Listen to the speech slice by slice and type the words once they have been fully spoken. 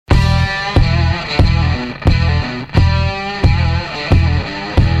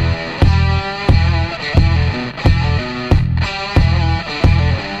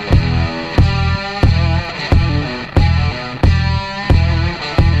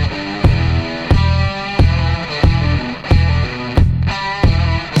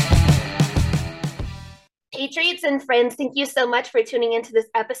and friends, thank you so much for tuning into this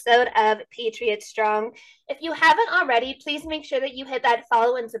episode of Patriot Strong. If you haven't already, please make sure that you hit that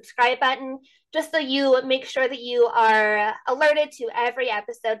follow and subscribe button just so you make sure that you are alerted to every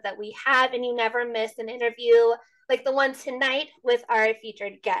episode that we have and you never miss an interview like the one tonight with our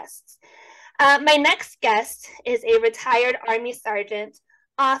featured guests. My next guest is a retired Army sergeant,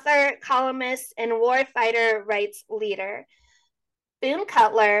 author, columnist, and warfighter rights leader. Boone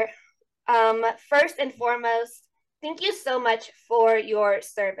Cutler, first and foremost, thank you so much for your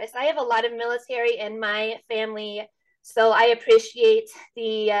service. I have a lot of military in my family, so I appreciate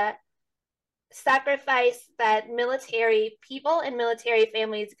the sacrifice that military people and military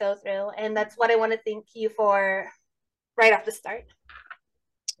families go through, and that's what I want to thank you for right off the start.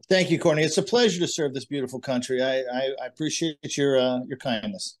 Thank you, Courtney. It's a pleasure to serve this beautiful country. I appreciate your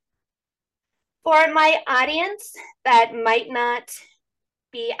kindness. For my audience that might not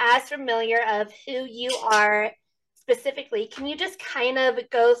be as familiar of who you are specifically, can you just kind of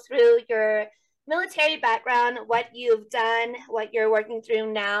go through your military background, what you've done, what you're working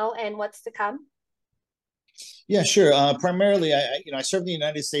through now, and what's to come? Yeah, sure. Primarily, I served in the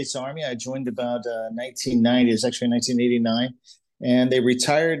United States Army. I joined about 1990. It's actually 1989. And they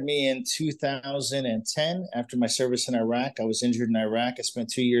retired me in 2010 after my service in Iraq. I was injured in Iraq. I spent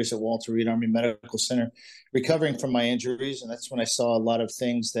 2 years at Walter Reed Army Medical Center recovering from my injuries. And that's when I saw a lot of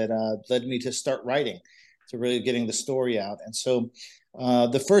things that led me to start writing, to really getting the story out. And so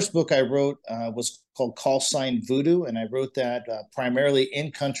the first book I wrote was called Call Sign Voodoo. And I wrote that primarily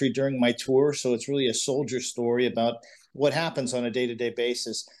in country during my tour. So it's really a soldier story about what happens on a day-to-day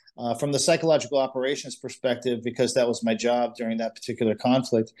basis. From the psychological operations perspective, because that was my job during that particular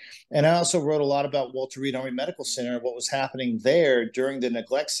conflict. And I also wrote a lot about Walter Reed Army Medical Center, what was happening there during the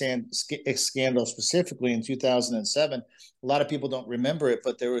neglect scandal, specifically in 2007. A lot of people don't remember it,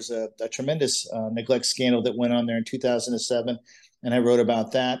 but there was a tremendous neglect scandal that went on there in 2007, and I wrote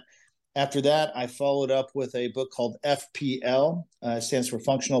about that. After that, I followed up with a book called FPL, stands for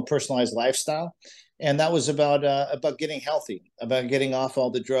Functional Personalized Lifestyle. And that was about getting healthy, about getting off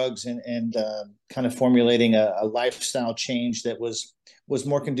all the drugs and kind of formulating a lifestyle change that was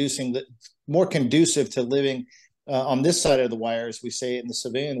more conducive to living on this side of the wire, as we say it in the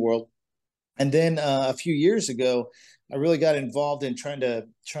civilian world. And then a few years ago, I really got involved in trying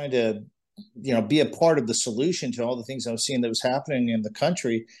to be a part of the solution to all the things I was seeing that was happening in the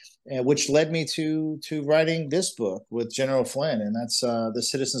country, which led me to writing this book with General Flynn, and that's The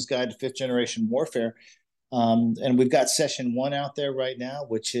Citizen's Guide to Fifth Generation Warfare. And we've got session 1 out there right now,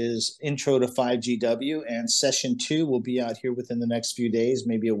 which is Intro to 5GW, and session 2 will be out here within the next few days,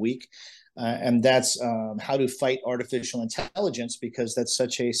 maybe a week. And that's how to fight artificial intelligence, because that's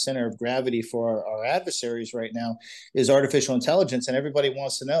such a center of gravity for our adversaries right now, is artificial intelligence. And everybody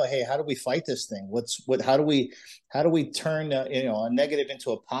wants to know, hey, how do we fight this thing? How do we turn a negative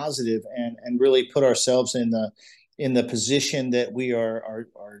into a positive, and really put ourselves in the position that we are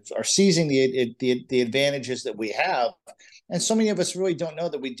seizing the advantages that we have. And so many of us really don't know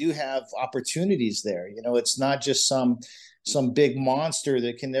that we do have opportunities there. It's not just some big monster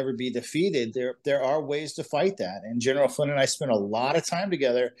that can never be defeated. There are ways to fight that. And General Flynn and I spent a lot of time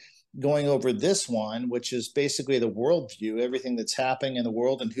together going over this one, which is basically the worldview, everything that's happening in the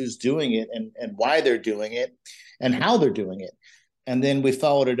world and who's doing it and why they're doing it and how they're doing it. And then we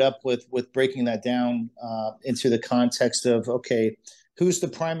followed it up with breaking that down into the context of, okay, who's the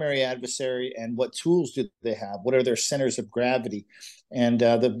primary adversary and what tools do they have? What are their centers of gravity? And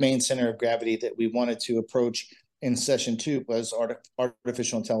the main center of gravity that we wanted to approach in session 2 was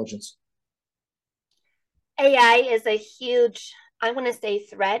artificial intelligence. AI is a huge, I want to say,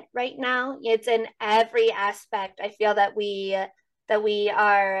 threat right now. It's in every aspect I feel that we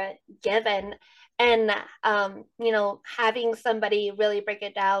are given. And having somebody really break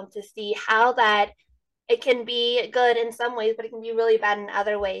it down to see how that it can be good in some ways, but it can be really bad in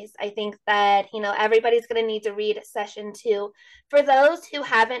other ways. I think that everybody's going to need to read session 2. For those who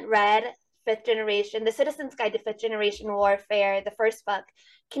haven't read Fifth Generation, The Citizen's Guide to Fifth Generation Warfare, the first book,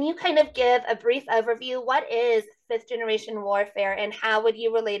 can you kind of give a brief overview? What is Fifth Generation Warfare, and how would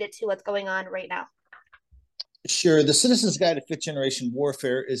you relate it to what's going on right now? Sure. The Citizen's Guide to Fifth Generation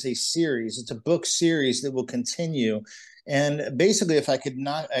Warfare is a series. It's a book series that will continue. And basically, if I could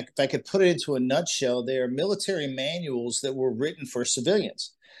put it into a nutshell, they are military manuals that were written for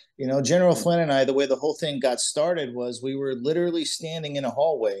civilians. General Flynn and I, the way the whole thing got started was we were literally standing in a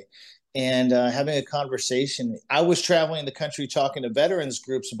hallway and having a conversation. I was traveling the country talking to veterans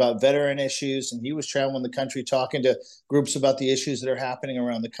groups about veteran issues, and he was traveling the country talking to groups about the issues that are happening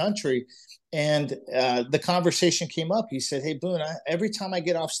around the country. And the conversation came up. He said, "Hey, Boone, every time I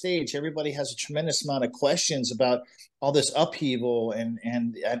get off stage, everybody has a tremendous amount of questions about all this upheaval and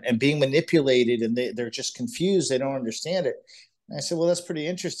being manipulated, and they're just confused. They don't understand it." And I said, "Well, that's pretty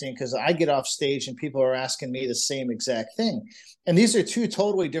interesting because I get off stage and people are asking me the same exact thing. And these are two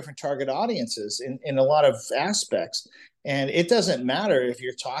totally different target audiences in a lot of aspects. And it doesn't matter if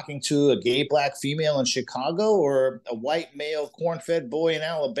you're talking to a gay black female in Chicago or a white male corn-fed boy in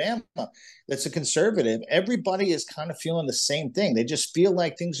Alabama that's a conservative. Everybody is kind of feeling the same thing. They just feel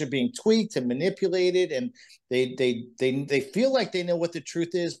like things are being tweaked and manipulated, and they feel like they know what the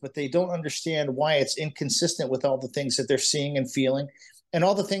truth is, but they don't understand why it's inconsistent with all the things that they're seeing and feeling, and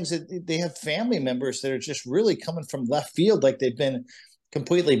all the things that they have family members that are just really coming from left field, like they've been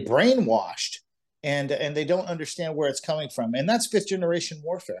completely brainwashed, and they don't understand where it's coming from, and that's fifth generation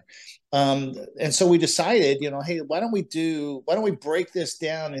warfare. And so we decided, hey, why don't we break this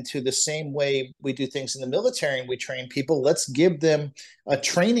down into the same way we do things in the military and we train people? Let's give them a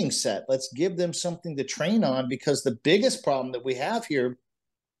training set. Let's give them something to train on, because the biggest problem that we have here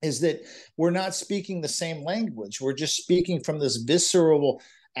is that we're not speaking the same language. We're just speaking from this visceral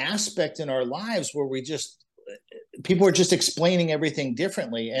aspect in our lives where people are just explaining everything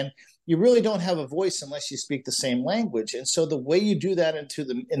differently, and you really don't have a voice unless you speak the same language. And so the way you do that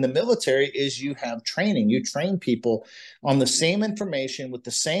in the military is you have training. You train people on the same information with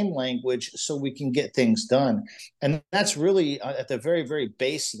the same language so we can get things done. And that's really at the very, very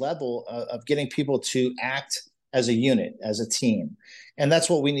base level of getting people to act as a unit, as a team. And that's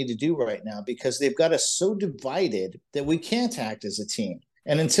what we need to do right now, because they've got us so divided that we can't act as a team.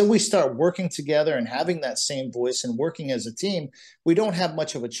 And until we start working together and having that same voice and working as a team, we don't have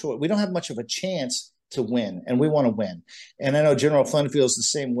much of a choice. We don't have much of a chance to win, and we want to win. And I know General Flynn feels the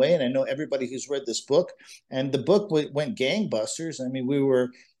same way, and I know everybody who's read this book, and the book went gangbusters. I mean, we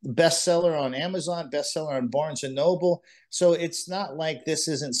were bestseller on Amazon, bestseller on Barnes and Noble. So it's not like this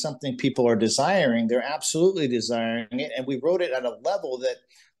isn't something people are desiring. They're absolutely desiring it, and we wrote it at a level that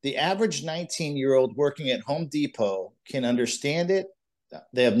the average 19-year-old working at Home Depot can understand it.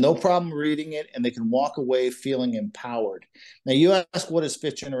 They have no problem reading it, and they can walk away feeling empowered. Now, you ask, what is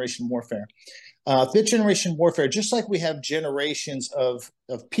fifth generation warfare? Fifth generation warfare, just like we have generations of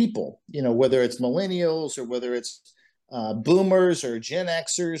people, whether it's millennials or whether it's boomers or Gen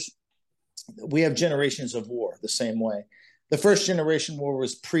Xers, we have generations of war the same way. The first generation war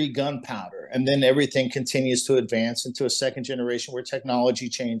was pre-gunpowder, and then everything continues to advance into a second generation where technology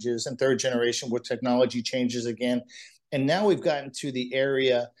changes, and third generation where technology changes again. And now we've gotten to the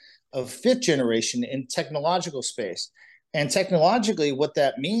area of fifth generation in technological space. And technologically, what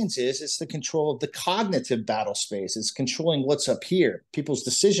that means is it's the control of the cognitive battle space. It's controlling what's up here, people's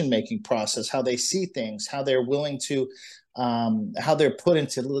decision-making process, how they see things, how they're willing to, how they're put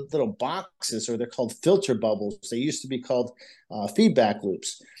into little boxes, or they're called filter bubbles. They used to be called feedback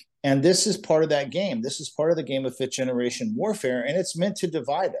loops. And this is part of that game. This is part of the game of fifth generation warfare, and it's meant to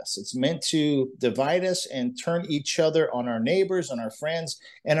divide us. It's meant to divide us and turn each other on our neighbors, on our friends,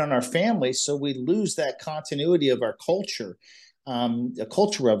 and on our families, so we lose that continuity of our culture, a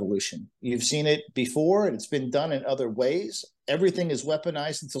culture revolution. You've seen it before, and it's been done in other ways. Everything is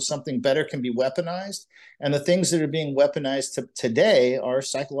weaponized until something better can be weaponized. And the things that are being weaponized today are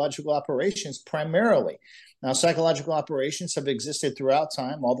psychological operations primarily. Now, psychological operations have existed throughout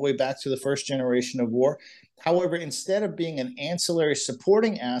time, all the way back to the first generation of war. However, instead of being an ancillary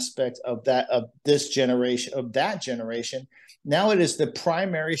supporting aspect of that generation, now it is the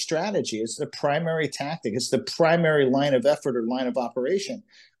primary strategy. It's the primary tactic. It's the primary line of effort or line of operation,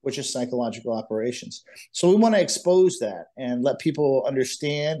 which is psychological operations. So we want to expose that and let people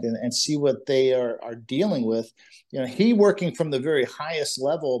understand and see what they are dealing with. He working from the very highest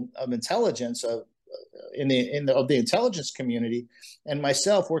level of intelligence of the intelligence community, and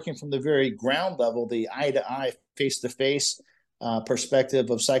myself working from the very ground level, the eye-to-eye, face-to-face perspective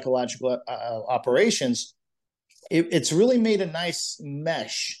of psychological operations. It's really made a nice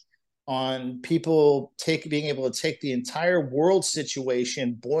mesh on people being able to take the entire world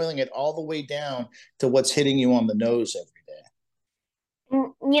situation, boiling it all the way down to what's hitting you on the nose every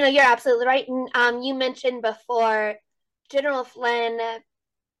day. You're absolutely right. And you mentioned before, General Flynn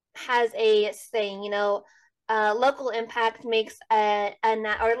has a saying, local impact makes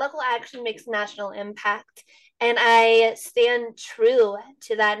or local action makes national impact. And I stand true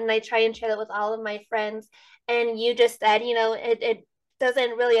to that. And I try and share that with all of my friends. And you just said, it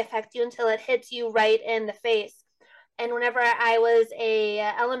doesn't really affect you until it hits you right in the face. And whenever I was a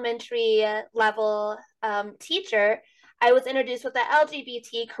elementary level teacher, I was introduced with the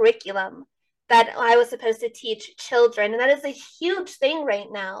LGBT curriculum that I was supposed to teach children. And that is a huge thing right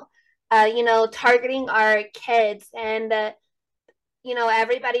now. targeting our kids. And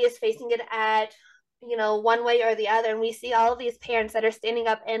everybody is facing it at, one way or the other. And we see all of these parents that are standing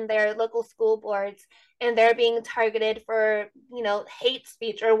up in their local school boards, and they're being targeted for, hate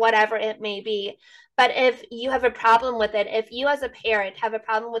speech or whatever it may be. But if you have a problem with it, if you as a parent have a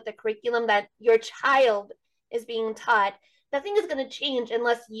problem with the curriculum that your child is being taught, nothing is going to change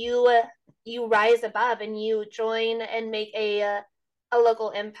unless you rise above and you join and make a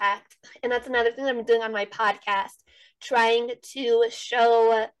local impact. And that's another thing that I'm doing on my podcast, trying to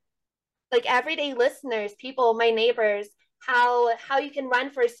show like everyday listeners, people, my neighbors, how you can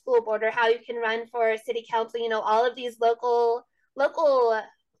run for a school board or how you can run for city council, all of these local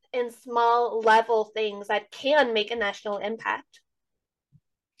and small level things that can make a national impact.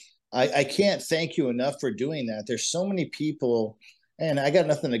 I can't thank you enough for doing that. There's so many people, and I got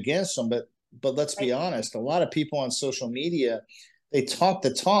nothing against them, but let's be honest, a lot of people on social media, they talk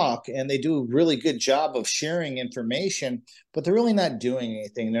the talk and they do a really good job of sharing information, but they're really not doing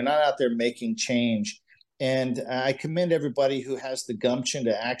anything. They're not out there making change. And I commend everybody who has the gumption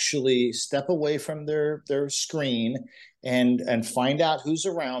to actually step away from their screen and find out who's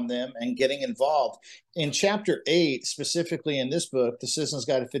around them and getting involved. In chapter 8, specifically in this book, The Citizen's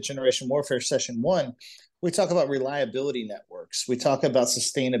Guide to Fifth Generation Warfare, session 1, we talk about reliability networks. We talk about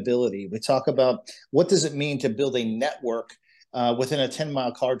sustainability. We talk about what does it mean to build a network within a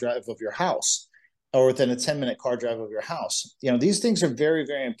 10-mile car drive of your house, or within a 10-minute car drive of your house. These things are very,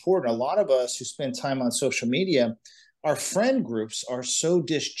 very important. A lot of us who spend time on social media, our friend groups are so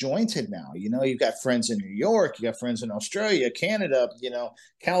disjointed now. You've got friends in New York, you got friends in Australia, Canada,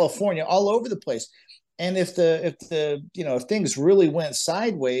 California, all over the place. And if things really went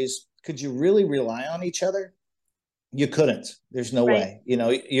sideways, could you really rely on each other? You couldn't. There's no way.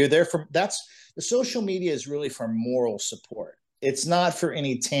 You're there for the social media is really for moral support. It's not for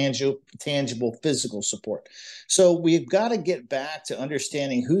any tangible physical support. So we've got to get back to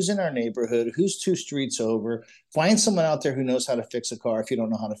understanding who's in our neighborhood, who's 2 streets over. Find someone out there who knows how to fix a car if you don't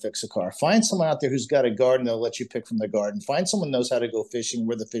know how to fix a car. Find someone out there who's got a garden that'll let you pick from their garden. Find someone who knows how to go fishing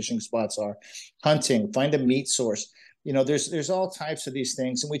where the fishing spots are, hunting, find a meat source. There's all types of these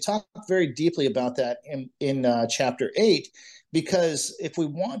things. And we talk very deeply about that in chapter 8. Because if we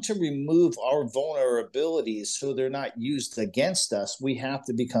want to remove our vulnerabilities so they're not used against us, we have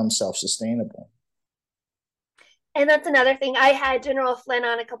to become self-sustainable. And that's another thing. I had General Flynn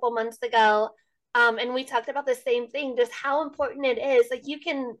on a couple months ago, and we talked about the same thing, just how important it is. Like, you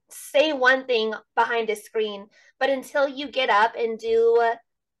can say one thing behind a screen, but until you get up and do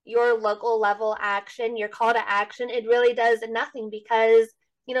your local level action, your call to action, it really does nothing, because,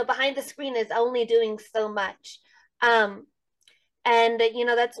 behind the screen is only doing so much. And,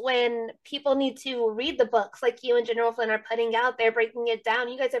 that's when people need to read the books like you and General Flynn are putting out there, breaking it down.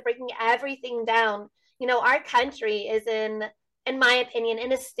 You guys are breaking everything down. Our country is in my opinion,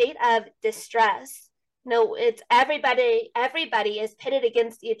 in a state of distress. It's everybody is pitted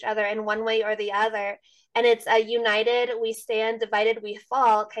against each other in one way or the other. And it's a united we stand, divided we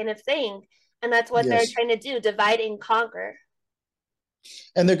fall kind of thing. And that's what they're trying to do, divide and conquer.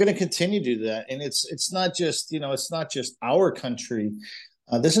 And they're going to continue to do that. And it's not just our country.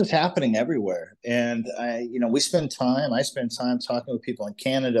 This is happening everywhere. And I spend time talking with people in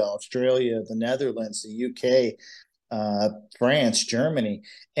Canada, Australia, the Netherlands, the UK, France, Germany,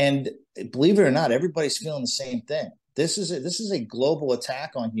 and believe it or not, everybody's feeling the same thing. This is a global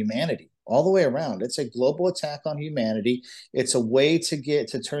attack on humanity all the way around. It's a global attack on humanity. It's a way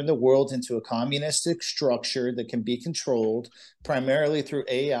to turn the world into a communistic structure that can be controlled primarily through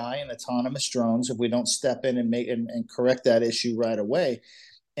AI and autonomous drones if we don't step in and make and correct that issue right away.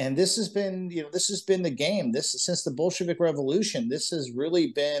 And this has been the game. Since the Bolshevik Revolution, this has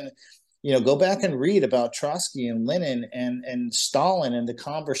really been, go back and read about Trotsky and Lenin and Stalin and the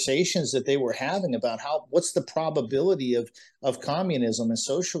conversations that they were having about what's the probability of communism and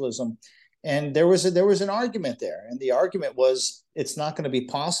socialism. And there was an argument there. And the argument was it's not going to be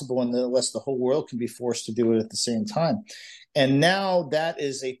possible unless the whole world can be forced to do it at the same time. And now that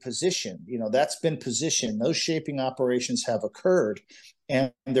is a position, that's been positioned. Those shaping operations have occurred.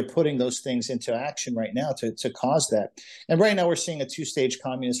 And they're putting those things into action right now to cause that. And right now we're seeing a 2-stage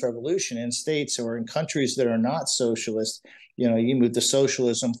communist revolution in states or in countries that are not socialist. You move to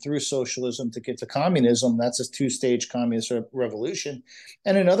socialism through socialism to get to communism. That's a 2-stage communist revolution.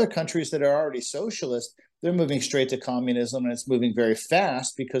 And in other countries that are already socialist, they're moving straight to communism, and it's moving very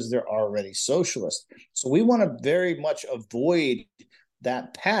fast because they're already socialist. So we want to very much avoid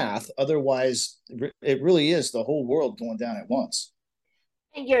that path. Otherwise, it really is the whole world going down at once.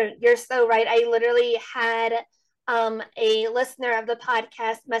 You're so right. I literally had A listener of the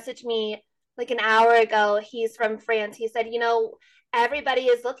podcast messaged me like an hour ago. He's from France. He said, everybody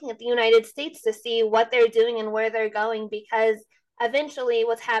is looking at the United States to see what they're doing and where they're going, because eventually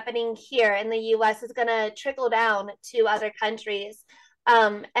what's happening here in the US is going to trickle down to other countries.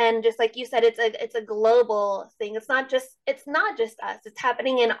 And just like you said, it's a global thing. It's not just us. It's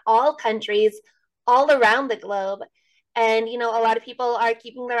happening in all countries all around the globe. And, a lot of people are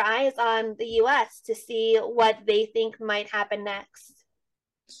keeping their eyes on the US to see what they think might happen next.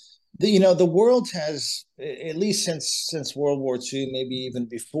 The world has, at least since World War II, maybe even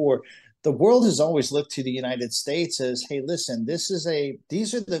before, the world has always looked to the United States as, hey, listen, these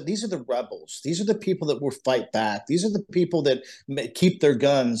are the rebels. These are the people that will fight back. These are the people that keep their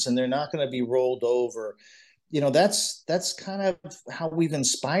guns, and they're not going to be rolled over. That's kind of how we've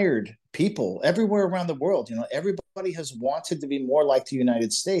inspired people everywhere around the world. Everybody has wanted to be more like the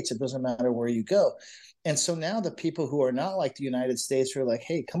United States. It doesn't matter where you go. And so now the people who are not like the United States are like,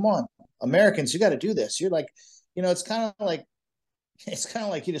 hey, come on, Americans, you got to do this. You're like, it's kind of like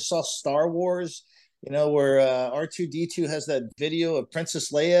you just saw Star Wars, where R2D2 has that video of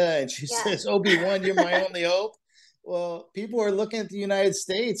Princess Leia, and she Yeah. says, Obi-Wan, you're my only hope. Well, people are looking at the United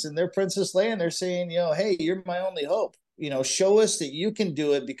States and they're Princess Leia, and they're saying, hey, you're my only hope. Show us that you can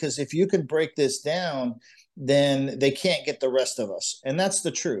do it, because if you can break this down, then they can't get the rest of us. And that's the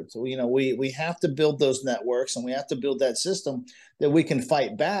truth. We have to build those networks, and we have to build that system that we can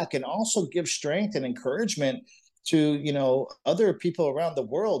fight back, and also give strength and encouragement to other people around the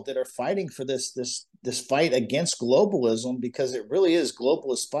world that are fighting for this fight against globalism, because it really is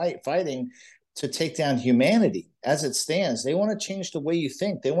globalist fighting to take down humanity as it stands. They want to change the way you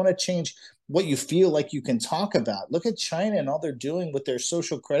think. They want to change what you feel like you can talk about. Look at China and all they're doing with their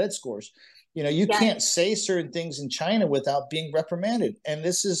social credit scores. You Yeah. can't say certain things in China without being reprimanded. And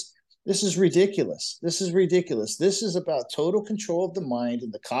this is ridiculous. This is ridiculous. This is about total control of the mind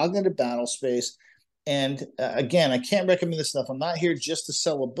and the cognitive battle space. And again, I can't recommend this enough. I'm not here just to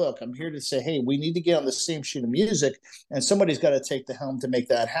sell a book. I'm here to say, hey, we need to get on the same sheet of music, and somebody's got to take the helm to make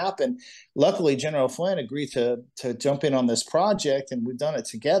that happen. Luckily, General Flynn agreed to jump in on this project, and we've done it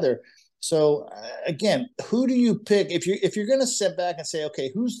together. So again, who do you pick if you're going to sit back and say, okay,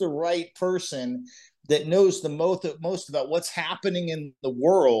 who's the right person that knows the most about what's happening in the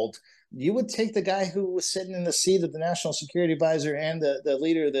world? You would take the guy who was sitting in the seat of the National Security Advisor and the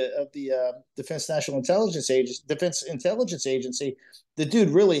leader of the Defense Intelligence Agency. The dude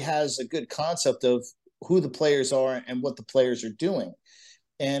really has a good concept of who the players are and what the players are doing,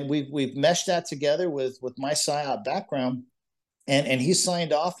 and we've meshed that together with my PSYOP background, and he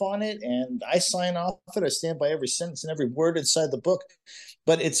signed off on it, and I sign off it. I stand by every sentence and every word inside the book.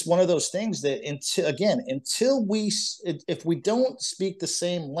 But it's one of those things that until we, if we don't speak the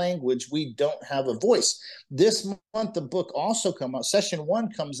same language, we don't have a voice. This month the book also comes out. Session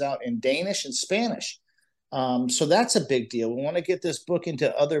 1 comes out in Danish and Spanish. So that's a big deal. We want to get this book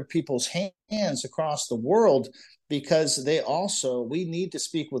into other people's hands across the world, because we need to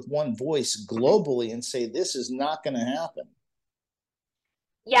speak with one voice globally and say this is not going to happen.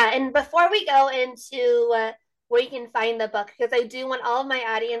 Yeah, and before we go into where you can find the book, because I do want all of my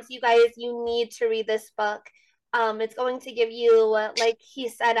audience, you guys, you need to read this book. It's going to give you, like he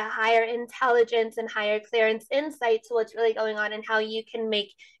said, a higher intelligence and higher clearance insight to what's really going on and how you can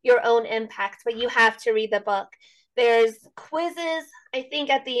make your own impact. But you have to read the book. There's quizzes, I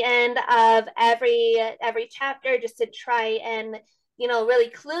think, at the end of every chapter, just to try and really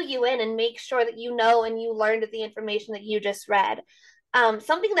clue you in and make sure that you know and you learned the information that you just read.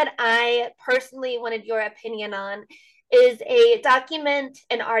 Something that I personally wanted your opinion on is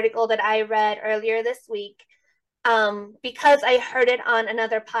an article that I read earlier this week, because I heard it on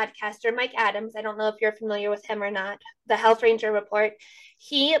another podcaster, Mike Adams. I don't know if you're familiar with him or not, the Health Ranger Report.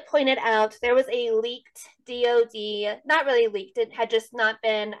 He pointed out there was a leaked DOD, not really leaked, it had just not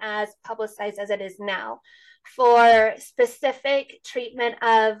been as publicized as it is now, for specific treatment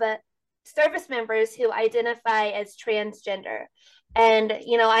of service members who identify as transgender. And,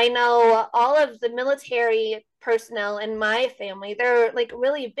 I know all of the military personnel in my family, they're like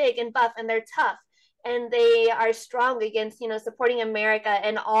really big and buff and they're tough. And they are strong against, supporting America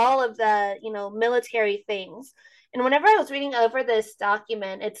and all of the, military things. And whenever I was reading over this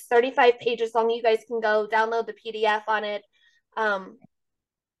document, it's 35 pages long. You guys can go download the PDF on it.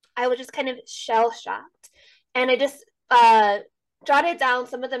 I was just kind of shell shocked. And I just jotted down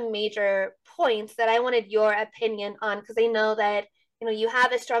some of the major points that I wanted your opinion on, because I know that you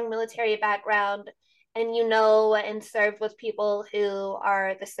have a strong military background and and served with people who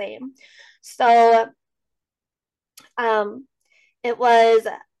are the same. So it was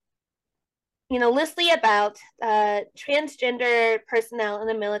loosely about transgender personnel in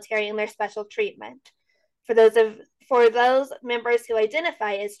the military and their special treatment. For those of for those members who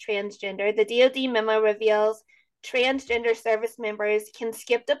identify as transgender, the DoD memo reveals transgender service members can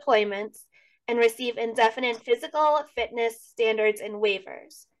skip deployments and receive indefinite physical fitness standards and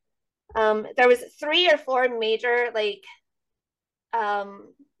waivers. There was 3 or 4 major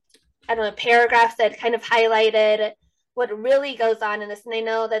um, I don't know, paragraphs that kind of highlighted what really goes on in this. And I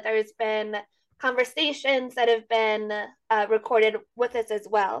know that there's been conversations that have been recorded with this as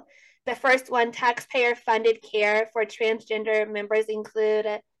well. The first one, taxpayer funded care for transgender members include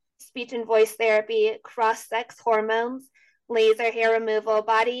speech and voice therapy, cross sex hormones, laser hair removal,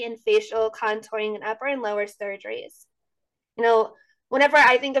 body and facial contouring, and upper and lower surgeries. You know, whenever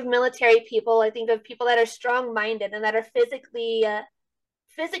I think of military people, I think of people that are strong minded and that are physically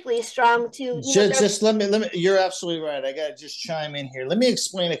strong to just let me you're absolutely right. I gotta just chime in here. Let me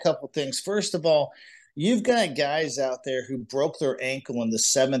explain a couple things. First of all, you've got guys out there who broke their ankle in the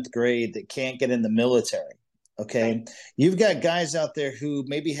 7th grade that can't get in the military. Okay. Right. You've got guys out there who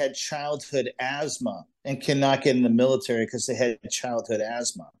maybe had childhood asthma and cannot get in the military because they had childhood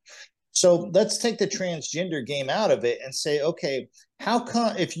asthma. So let's take the transgender game out of it and say, okay, how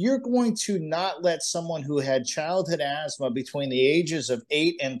come if you're going to not let someone who had childhood asthma between the ages of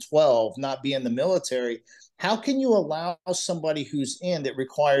 8 and 12 not be in the military, how can you allow somebody who's in that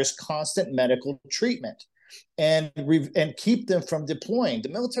requires constant medical treatment and keep them from deploying? The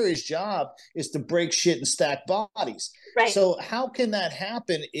military's job is to break shit and stack bodies. Right. So how can that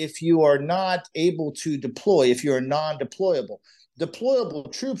happen if you are not able to deploy, if you're non-deployable?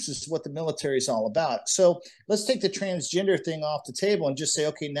 Deployable troops is what the military is all about. So let's take the transgender thing off the table and just say,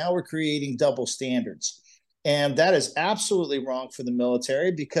 okay, now we're creating double standards. And that is absolutely wrong for the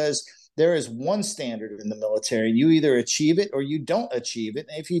military because there is one standard in the military. You either achieve it or you don't achieve it.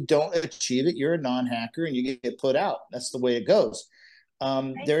 And if you don't achieve it, you're a non-hacker and you get put out. That's the way it goes.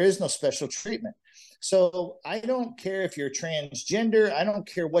 Right. There is no special treatment. So I don't care if you're transgender. I don't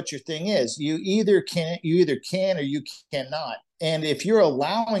care what your thing is. You either can or you cannot. And if you're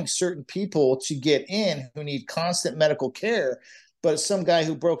allowing certain people to get in who need constant medical care, but some guy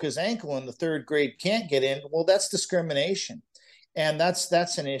who broke his ankle in the 3rd grade can't get in, well, that's discrimination. And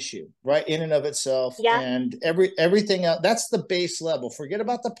that's an issue, right, in and of itself. Yeah. And everything else, that's the base level. Forget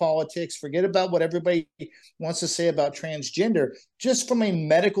about the politics, forget about what everybody wants to say about transgender. Just from a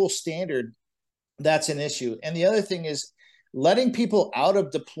medical standard, that's an issue. And the other thing is letting people out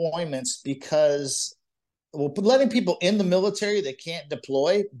of deployments because letting people in the military that can't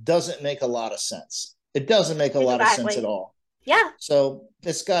deploy doesn't make a lot of sense. It doesn't make a lot of sense at all. Yeah. So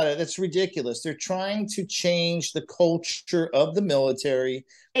it's ridiculous. They're trying to change the culture of the military.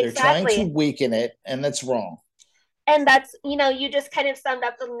 They're trying to weaken it, and that's wrong. And that's, you just kind of summed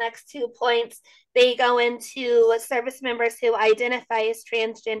up the next 2 points. They go into service members who identify as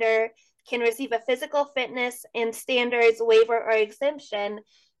transgender can receive a physical fitness and standards waiver or exemption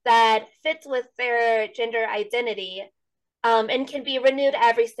that fits with their gender identity, and can be renewed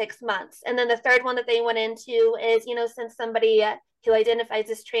every 6 months. And then the third one that they went into is, since somebody who identifies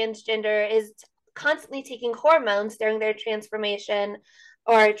as transgender is constantly taking hormones during their transformation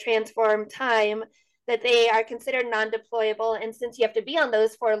or transform time, that they are considered non-deployable. And since you have to be on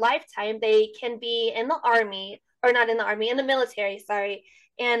those for a lifetime, they can be in the army, or not in the army, in the military, sorry,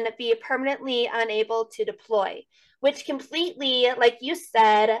 and be permanently unable to deploy, which completely, like you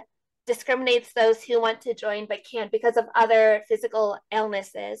said, discriminates those who want to join but can't because of other physical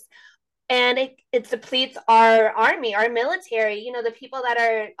illnesses. And it depletes our army, our military, the people that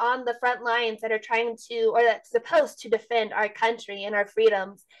are on the front lines that are trying to, or that's supposed to defend our country and our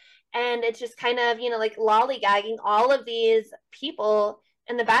freedoms. And it's just kind of, like lollygagging all of these people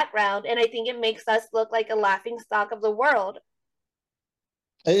in the background. And I think it makes us look like a laughing stock of the world.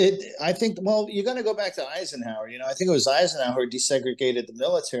 I think, well, you're going to go back to Eisenhower. I think it was Eisenhower who desegregated the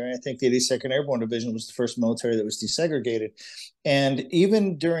military. I think the 82nd Airborne Division was the first military that was desegregated. And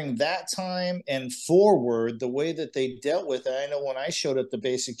even during that time and forward, the way that they dealt with it, I know when I showed up the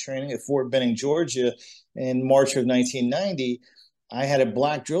basic training at Fort Benning, Georgia in March of 1990, I had a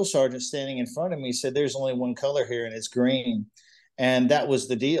black drill sergeant standing in front of me, said, "There's only one color here, and it's green." And that was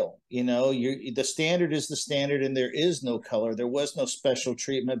the deal. The standard is the standard, and there is no color. There was no special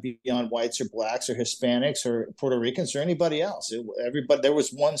treatment beyond whites or blacks or Hispanics or Puerto Ricans or anybody else. Everybody, there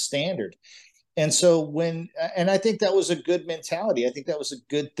was one standard. And so and I think that was a good mentality. I think that was a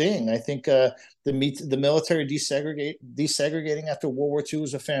good thing. I think the military desegregating after World War II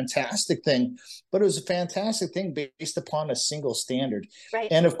was a fantastic thing, but it was a fantastic thing based upon a single standard.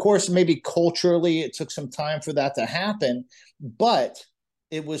 Right. And of course, maybe culturally, it took some time for that to happen, but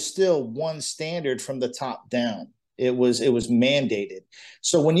it was still one standard from the top down. It was mandated.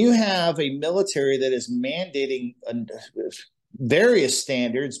 So when you have a military that is mandating various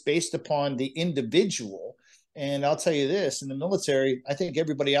standards based upon the individual, and I'll tell you this: in the military, I think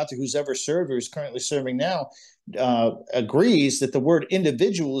everybody out there who's ever served or is currently serving now agrees that the word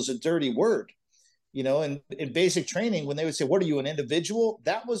individual is a dirty word. In basic training, when they would say, "What are you, an individual?"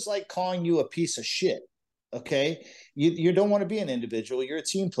 That was like calling you a piece of shit. Okay, you don't want to be an individual. You're a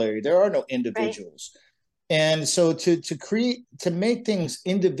team player. There are no Right. individuals. And so to make things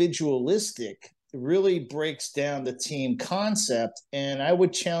individualistic really breaks down the team concept. And I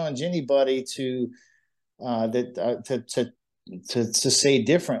would challenge anybody to say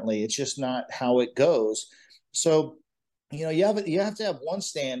differently. It's just not how it goes. So you have to have one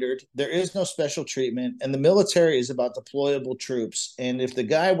standard. There is no special treatment, and the military is about deployable troops. And if the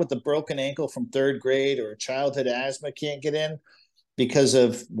guy with the broken ankle from third grade or childhood asthma can't get in because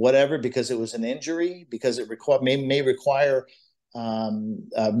of whatever, because it was an injury, because it may require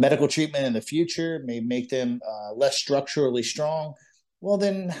medical treatment in the future, may make them less structurally strong. Well,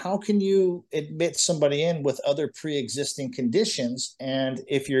 then how can you admit somebody in with other pre-existing conditions? And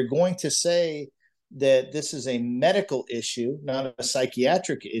if you're going to say that this is a medical issue, not a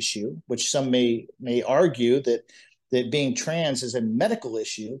psychiatric issue, which some may argue that being trans is a medical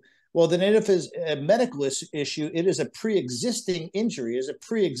issue, well, then if it's a medical issue, it is a pre-existing injury, is a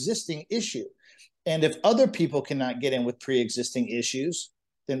pre-existing issue. And if other people cannot get in with pre-existing issues,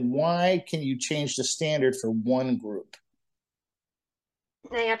 then why can you change the standard for one group?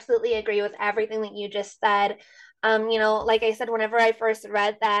 I absolutely agree with everything that you just said. Like I said, whenever I first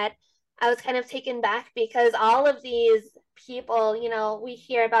read that, I was kind of taken back because all of these people, we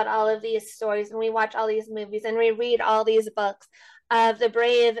hear about all of these stories and we watch all these movies and we read all these books of the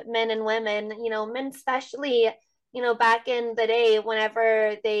brave men and women, men especially, back in the day,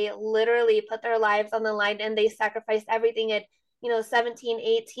 whenever they literally put their lives on the line and they sacrificed everything at, 17,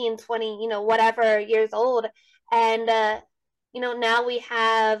 18, 20, whatever years old. And, now we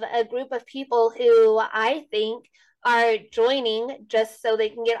have a group of people who I think are joining just so they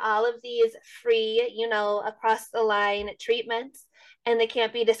can get all of these free, across the line treatments and they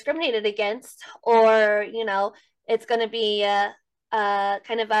can't be discriminated against, or, it's going to be a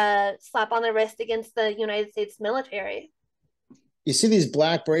kind of a slap on the wrist against the United States military. You see these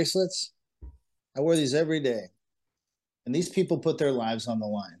black bracelets? I wear these every day. And these people put their lives on the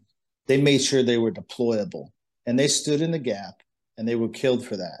line. They made sure they were deployable and they stood in the gap and they were killed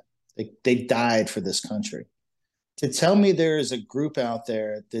for that. They died for this country. To tell me there is a group out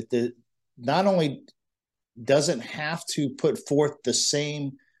there that not only doesn't have to put forth the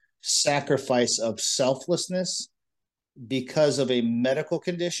same sacrifice of selflessness because of a medical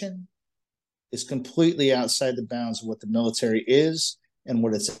condition is completely outside the bounds of what the military is and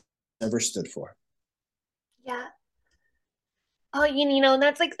what it's ever stood for. Yeah. Oh,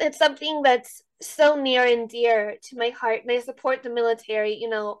 that's like it's something that's so near and dear to my heart, and I support the military.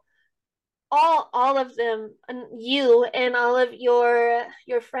 All of them, and you and all of your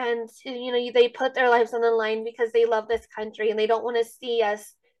friends who they put their lives on the line because they love this country and they don't want to see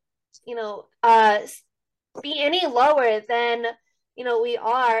us, be any lower than we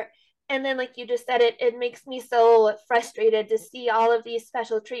are. And then, like you just said, it makes me so frustrated to see all of these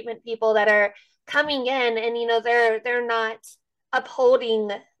special treatment people that are coming in, and they're not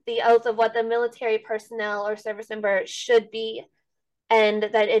upholding the oath of what the military personnel or service member should be, and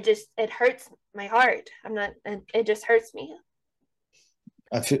that it hurts my heart. I'm not It just hurts me.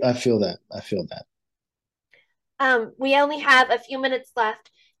 I feel that. I feel that. We only have a few minutes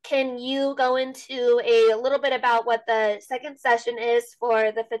left. Can you go into a little bit about what the second session is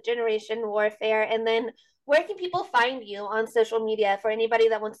for the fifth generation warfare, and then where can people find you on social media for anybody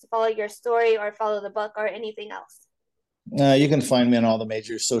that wants to follow your story or follow the book or anything else? You can find me on all the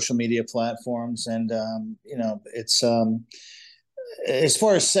major social media platforms, and it's as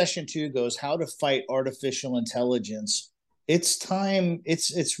far as session two goes, how to fight artificial intelligence. It's time.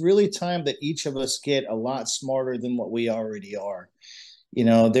 It's really time that each of us get a lot smarter than what we already are.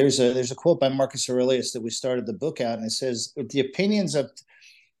 There's a quote by Marcus Aurelius that we started the book out, and it says, if the opinions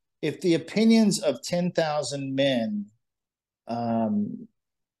of 10,000 men, um,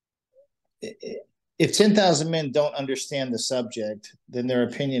 if 10,000 men don't understand the subject, then their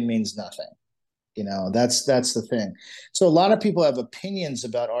opinion means nothing. That's the thing. So a lot of people have opinions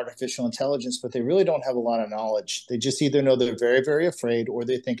about artificial intelligence, but they really don't have a lot of knowledge. They just either know they're very, very afraid, or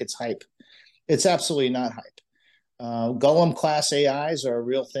they think it's hype. It's absolutely not hype. Golem class AIs are a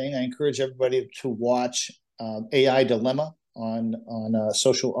real thing. I encourage everybody to watch AI Dilemma on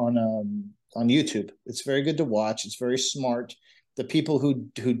social on YouTube. It's very good to watch. It's very smart. The people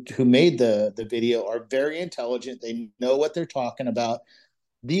who made the video are very intelligent. They know what they're talking about.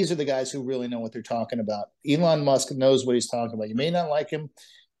 These are the guys who really know what they're talking about. Elon Musk knows what he's talking about. You may not like him.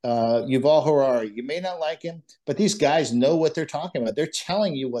 Yuval Harari, you may not like him, but these guys know what they're talking about. They're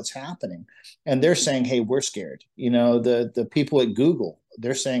telling you what's happening, and they're saying, "Hey, we're scared." The people at Google,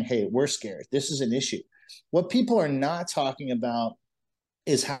 they're saying, "Hey, we're scared. This is an issue." What people are not talking about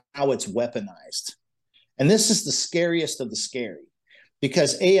is how it's weaponized, and this is the scariest of the scary,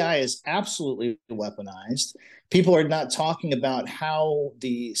 because AI is absolutely weaponized. People are not talking about how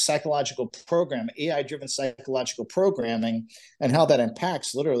the psychological program, AI driven psychological programming, and how that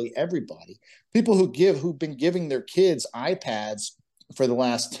impacts literally everybody. People who've been giving their kids iPads for the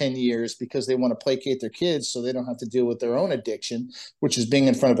last 10 years because they want to placate their kids so they don't have to deal with their own addiction, which is being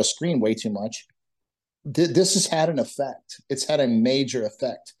in front of a screen way too much. This has had an effect. It's had a major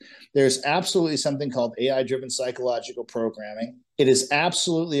effect. There's absolutely something called AI driven psychological programming. It is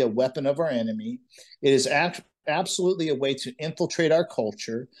absolutely a weapon of our enemy. It is absolutely a way to infiltrate our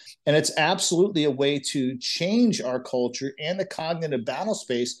culture. And it's absolutely a way to change our culture and the cognitive battle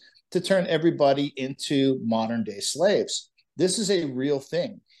space to turn everybody into modern day slaves. This is a real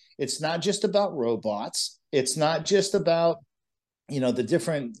thing. It's not just about robots. It's not just about the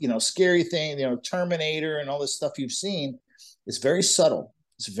different scary thing, Terminator and all this stuff you've seen. It's very subtle.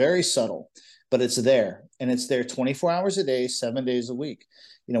 It's very subtle, but it's there, and it's there 24 hours a day, 7 days a week.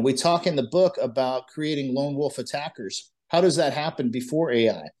 We talk in the book about creating lone wolf attackers. How does that happen before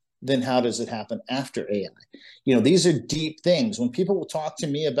AI? Then how does it happen after AI? These are deep things. When people will talk to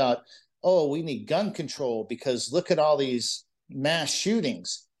me about, oh, we need gun control because look at all these mass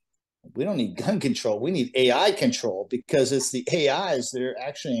shootings. We don't need gun control. We need AI control, because it's the AIs that are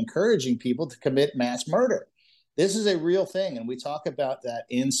actually encouraging people to commit mass murder. This is a real thing. And we talk about that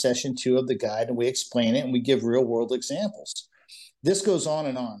in session 2 of the guide, and we explain it and we give real world examples. This goes on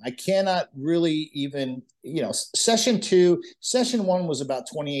and on. I cannot really even, session 1 was about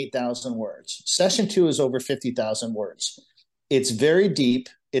 28,000 words. Session 2 is over 50,000 words. It's very deep.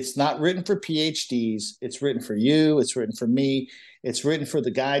 It's not written for PhDs. It's written for you. It's written for me. It's written for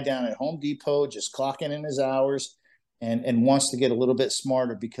the guy down at Home Depot just clocking in his hours and wants to get a little bit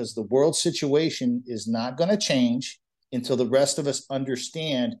smarter, because the world situation is not going to change until the rest of us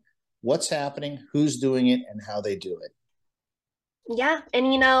understand what's happening, who's doing it, and how they do it. Yeah.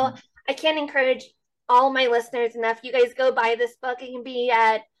 And, I can't encourage all my listeners enough. You guys go buy this book. It can be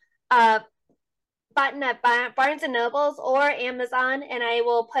at button at Barnes and Nobles or Amazon, and I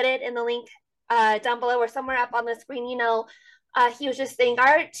will put it in the link down below or somewhere up on the screen. He was just saying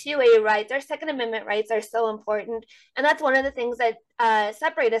our 2A rights, our Second Amendment rights are so important. And that's one of the things that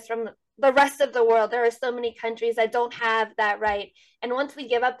separate us from the rest of the world. There are so many countries that don't have that right. And once we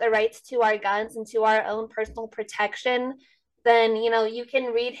give up the rights to our guns and to our own personal protection, then, you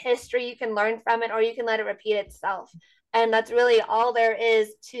can read history, you can learn from it, or you can let it repeat itself. And that's really all there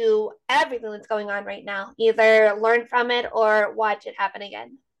is to everything that's going on right now. Either learn from it or watch it happen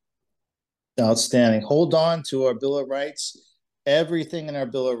again. Outstanding. Hold on to our Bill of Rights. Everything in our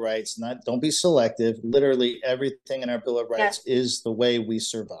Bill of Rights, don't be selective. Literally everything in our Bill of Rights is the way we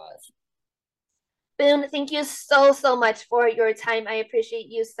survive. Boone, thank you so, so much for your time. I appreciate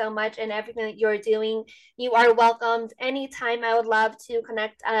you so much and everything that you're doing. You are welcomed anytime. I would love to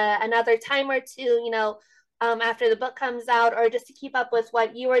connect another time or two, after the book comes out, or just to keep up with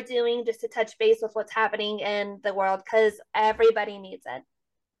what you are doing, just to touch base with what's happening in the world, because everybody needs it.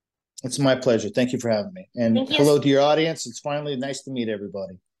 It's my pleasure. Thank you for having me. And hello to your audience. It's finally nice to meet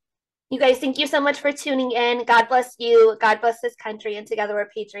everybody. You guys, thank you so much for tuning in. God bless you. God bless this country. And together we're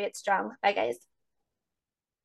Patriots strong. Bye, guys.